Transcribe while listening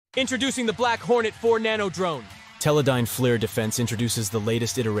Introducing the Black Hornet 4 Nano-Drone. Teledyne FLIR Defense introduces the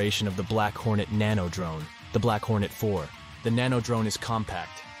latest iteration of the Black Hornet Nano-Drone, the Black Hornet 4. The Nano-Drone is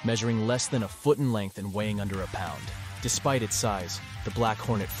compact, measuring less than a foot in length and weighing under a pound. Despite its size, the Black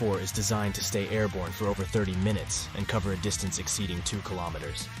Hornet 4 is designed to stay airborne for over 30 minutes and cover a distance exceeding 2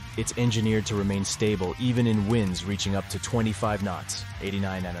 kilometers. It's engineered to remain stable even in winds reaching up to 25 knots,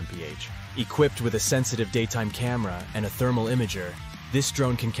 89 mph. Equipped with a sensitive daytime camera and a thermal imager, this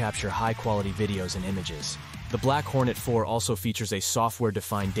drone can capture high-quality videos and images. The Black Hornet 4 also features a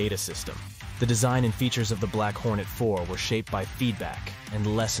software-defined data system. The design and features of the Black Hornet 4 were shaped by feedback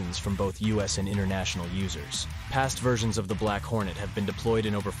and lessons from both US and international users. Past versions of the Black Hornet have been deployed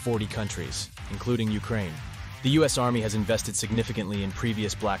in over 40 countries, including Ukraine. The US Army has invested significantly in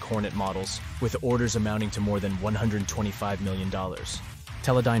previous Black Hornet models, with orders amounting to more than $125 million.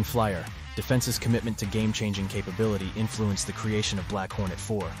 Teledyne FLIR Defense's commitment to game-changing capability influenced the creation of Black Hornet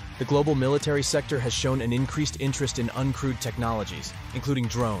 4. The global military sector has shown an increased interest in uncrewed technologies, including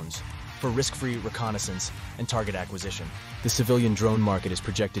drones, for risk-free reconnaissance and target acquisition. The civilian drone market is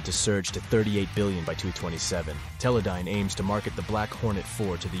projected to surge to $38 billion by 2027. Teledyne aims to market the Black Hornet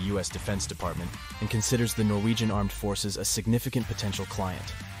 4 to the US Defense Department and considers the Norwegian Armed Forces a significant potential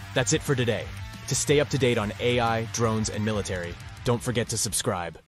client. That's it for today. To stay up to date on AI, drones, and military, don't forget to subscribe.